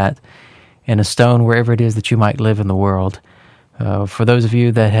part of that and a stone wherever it is that you might live in the world. For those of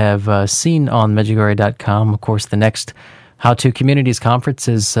you that have seen on Medjugorje.com, of course, the next How to Communities Conference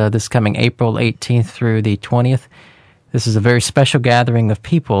is this coming April 18th through the 20th. This is a very special gathering of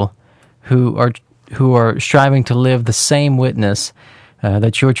people who are striving to live the same witness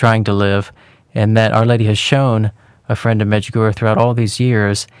that you're trying to live, and that Our Lady has shown a Friend of Medjugorje throughout all these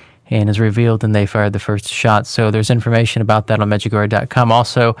years and is revealed and they fired the first shot. So there's information about that on Medjugorje.com.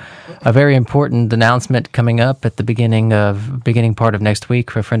 Also, a very important announcement coming up at the beginning part of next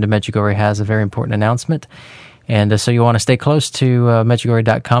week. A Friend of Medjugorje has a very important announcement. And so you want to stay close to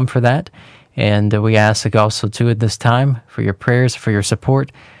Medjugorje.com for that. And we ask also, too, at this time, for your prayers, for your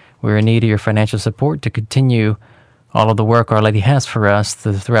support. We're in need of your financial support to continue all of the work Our Lady has for us,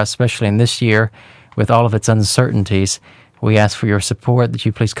 throughout, especially in this year, with all of its uncertainties. We ask for your support, that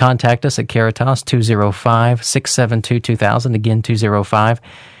you please contact us at Caritas 205-672-2000, again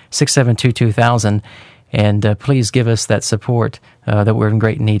 205-672-2000, and please give us that support that we're in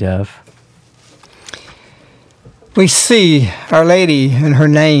great need of. We see Our Lady and her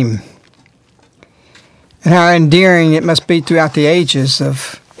name and how endearing it must be throughout the ages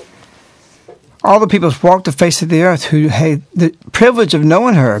of all the people who've walked the face of the earth who had the privilege of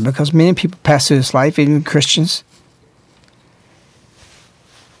knowing her, because many people pass through this life, even Christians,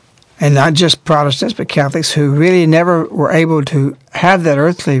 and not just Protestants, but Catholics, who really never were able to have that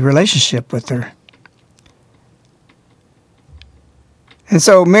earthly relationship with her. And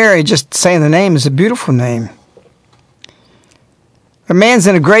so Mary, just saying the name, is a beautiful name. A man's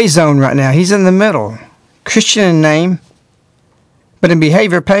in a gray zone right now. He's in the middle. Christian in name, but in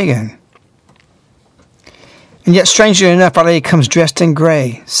behavior pagan. And yet, strangely enough, Our Lady comes dressed in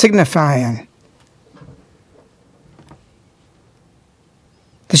gray, signifying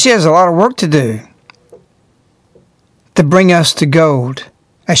that she has a lot of work to do to bring us to gold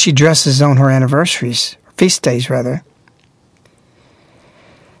as she dresses on her anniversaries, feast days rather,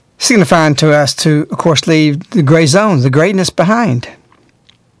 signifying to us to, of course, leave the gray zones, the grayness behind.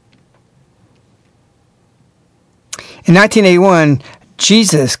 In 1981,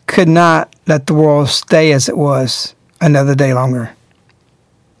 Jesus could not let the world stay as it was another day longer.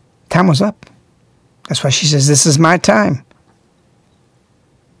 Time was up. That's why she says, this is my time.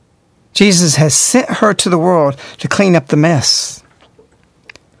 Jesus has sent her to the world to clean up the mess.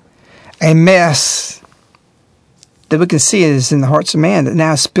 A mess that we can see is in the hearts of man that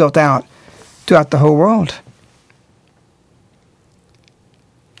now is spilt out throughout the whole world.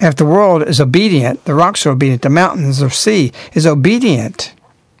 If the world is obedient, the rocks are obedient, the mountains or sea is obedient.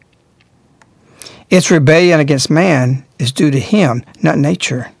 Its rebellion against man is due to him, not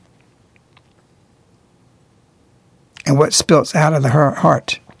nature. And what spills out of her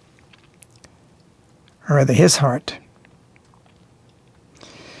heart, or rather his heart.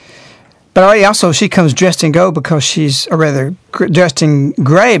 But also she comes dressed in gold because she's, or rather dressed in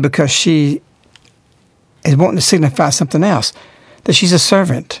gray because she is wanting to signify something else, that she's a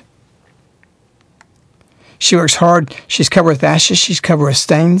servant. She works hard, she's covered with ashes, she's covered with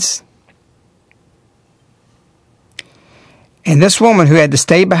stains. And this woman who had to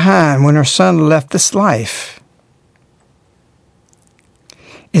stay behind when her son left this life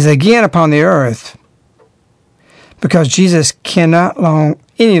is again upon the earth because Jesus cannot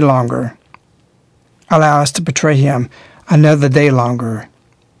any longer allow us to betray him another day longer.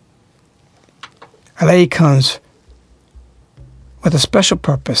 A lady comes with a special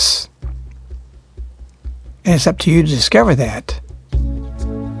purpose, and it's up to you to discover that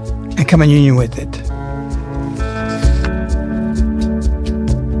and come in union with it.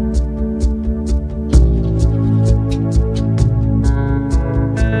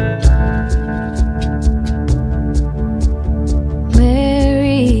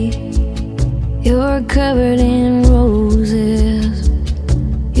 You're covered in roses,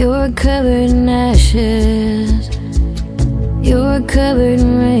 you're covered in ashes, you're covered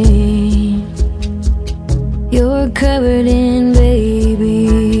in rain, you're covered in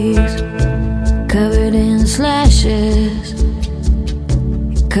babies, covered in slashes,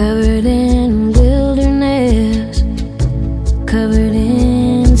 covered in wilderness, covered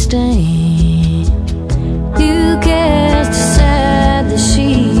in stain. You cast aside the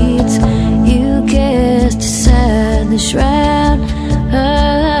sheets, cast aside the shroud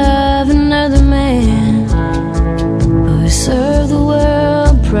of another man who served the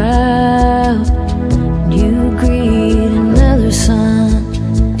world proud. You greet another son,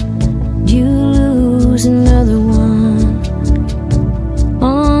 you lose another one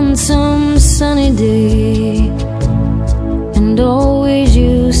on some sunny day, and always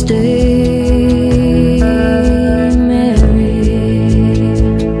you stay.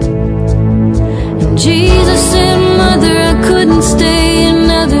 Jesus said, Mother, I couldn't stay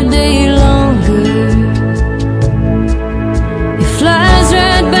another day longer. He flies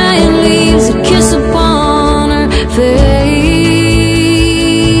right by and leaves a kiss upon her face,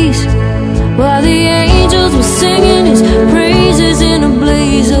 while the angels were singing his praises in a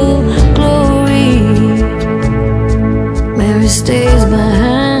blaze of glory. Mary stays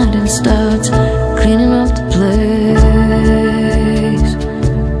behind and starts cleaning up the place.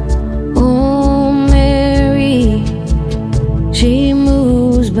 She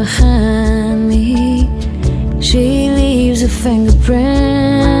moves behind me, she leaves her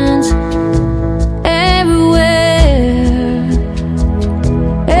fingerprints everywhere.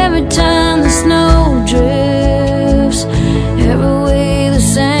 Every time the snow drifts, every way the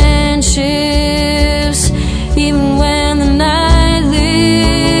sand shifts, even when the night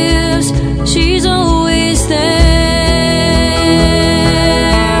lives, she's always there.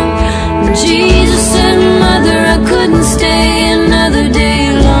 Jesus said, Mother, I couldn't stay another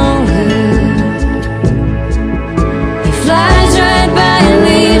day longer. He flies right by and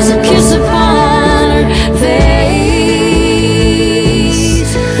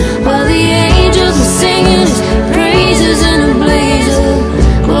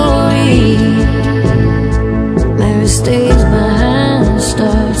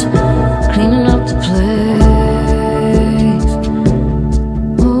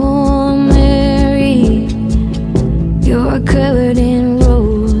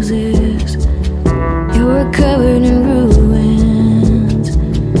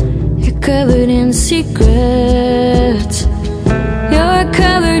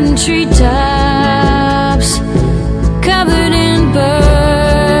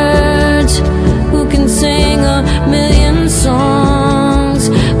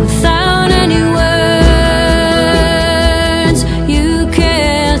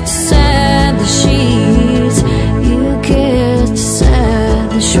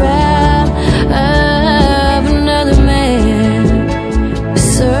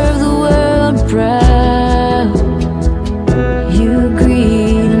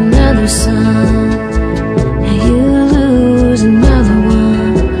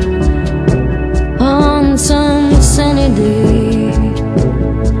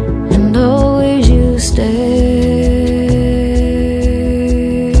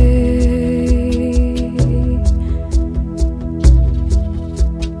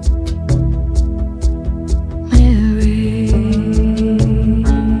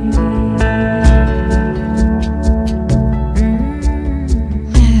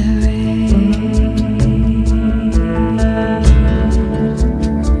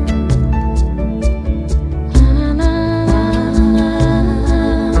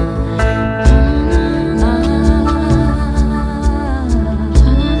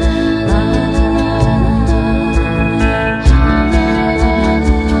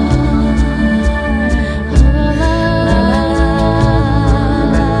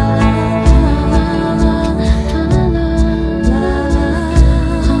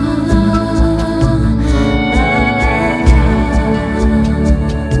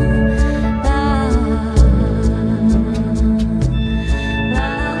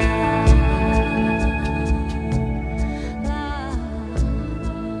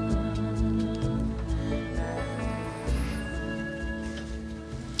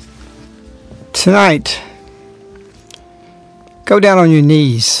Tonight, go down on your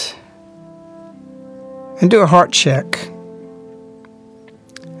knees and do a heart check.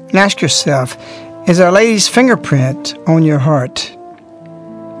 And ask yourself, is Our Lady's fingerprint on your heart?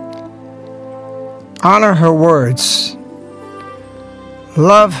 Honor her words.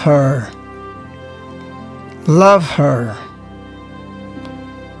 Love her. Love her.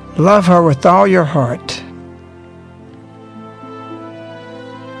 Love her with all your heart.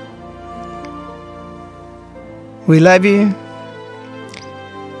 We love you.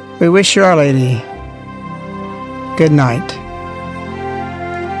 We wish you, Our Lady, good night.